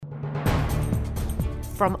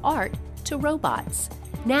from art to robots.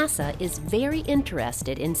 NASA is very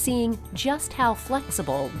interested in seeing just how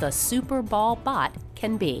flexible the Super Ball bot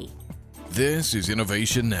can be. This is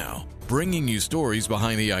Innovation Now, bringing you stories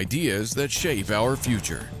behind the ideas that shape our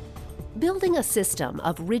future. Building a system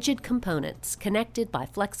of rigid components connected by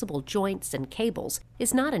flexible joints and cables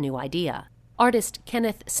is not a new idea. Artist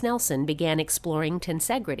Kenneth Snelson began exploring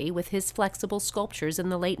tensegrity with his flexible sculptures in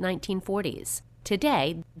the late 1940s.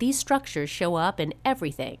 Today, these structures show up in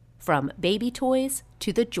everything from baby toys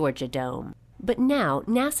to the Georgia Dome. But now,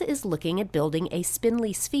 NASA is looking at building a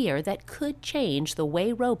spindly sphere that could change the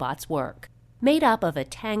way robots work. Made up of a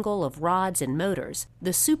tangle of rods and motors,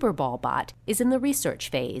 the Super Ball bot is in the research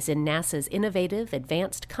phase in NASA's Innovative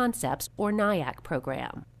Advanced Concepts, or NIAC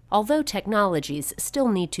program. Although technologies still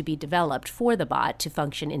need to be developed for the bot to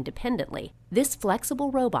function independently, this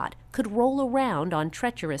flexible robot could roll around on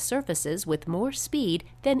treacherous surfaces with more speed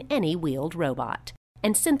than any wheeled robot.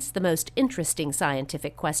 And since the most interesting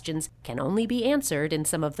scientific questions can only be answered in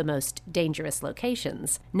some of the most dangerous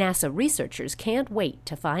locations, NASA researchers can't wait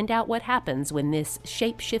to find out what happens when this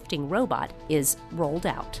shape-shifting robot is rolled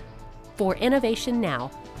out. For Innovation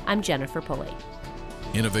Now, I'm Jennifer Pulley.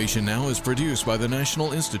 Innovation Now is produced by the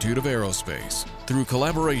National Institute of Aerospace through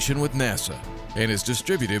collaboration with NASA and is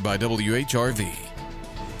distributed by WHRV.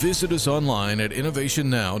 Visit us online at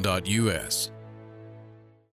innovationnow.us.